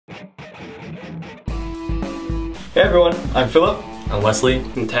Hey everyone, I'm Philip. I'm Wesley.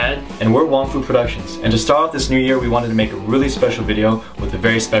 I'm Ted. And we're Wong Fu Productions. And to start off this new year, we wanted to make a really special video with a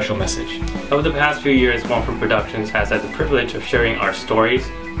very special message. Over the past few years, Wong Fu Productions has had the privilege of sharing our stories,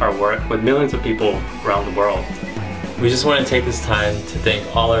 our work with millions of people around the world. We just want to take this time to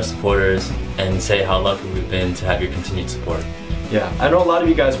thank all our supporters and say how lucky we've been to have your continued support. Yeah, I know a lot of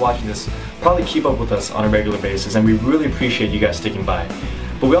you guys watching this probably keep up with us on a regular basis, and we really appreciate you guys sticking by.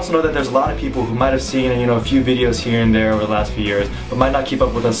 But we also know that there's a lot of people who might have seen a few videos here and there over the last few years, but might not keep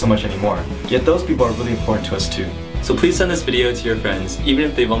up with us so much anymore. Yet those people are really important to us too. So please send this video to your friends, even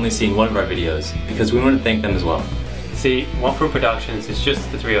if they've only seen one of our videos, because we want to thank them as well. See, Wong Fu Productions is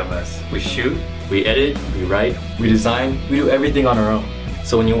just the three of us. We shoot, we edit, we write, we design, we do everything on our own.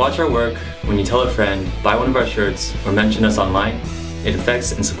 So when you watch our work, when you tell a friend, buy one of our shirts, or mention us online, it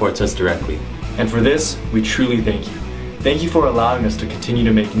affects and supports us directly. And for this, we truly thank you. Thank you for allowing us to continue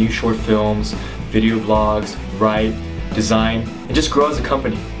to make new short films, video blogs, write, design, and just grow as a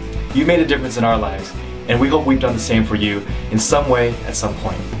company. You made a difference in our lives, and we hope we've done the same for you in some way at some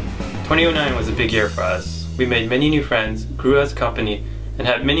point. 2009 was a big year for us. We made many new friends, grew as a company, and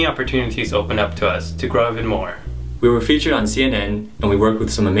had many opportunities open up to us to grow even more. We were featured on CNN, and we worked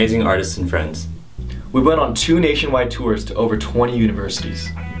with some amazing artists and friends. We went on 2 nationwide tours to over 20 universities.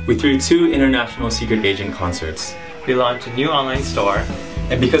 We threw 2 international secret agent concerts. We launched a new online store.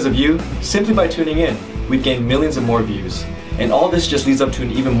 And because of you, simply by tuning in, we've gained millions of more views. And all this just leads up to an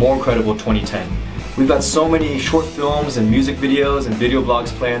even more incredible 2010. We've got so many short films and music videos and video blogs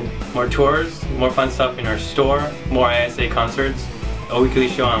planned. More tours, more fun stuff in our store, more ISA concerts, a weekly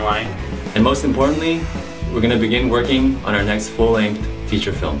show online. And most importantly, we're going to begin working on our next full-length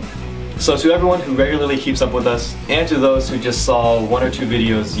feature film. So to everyone who regularly keeps up with us, and to those who just saw 1 or 2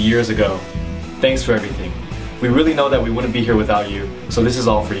 videos years ago, thanks for everything. We really know that we wouldn't be here without you, so this is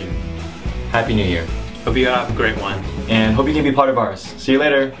all for you. Happy New Year. Hope you have a great one. And hope you can be part of ours. See you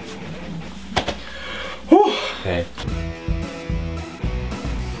later. Whew. Okay.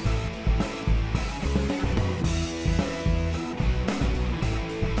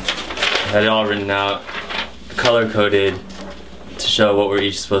 I had it all written out, color-coded, to show what we're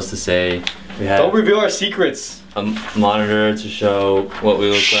each supposed to say. We had Don't reveal our secrets. a monitor to show what we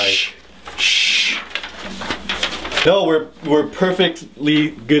look like. No, we're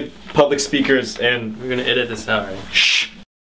perfectly good public speakers, and We're gonna edit this out, right?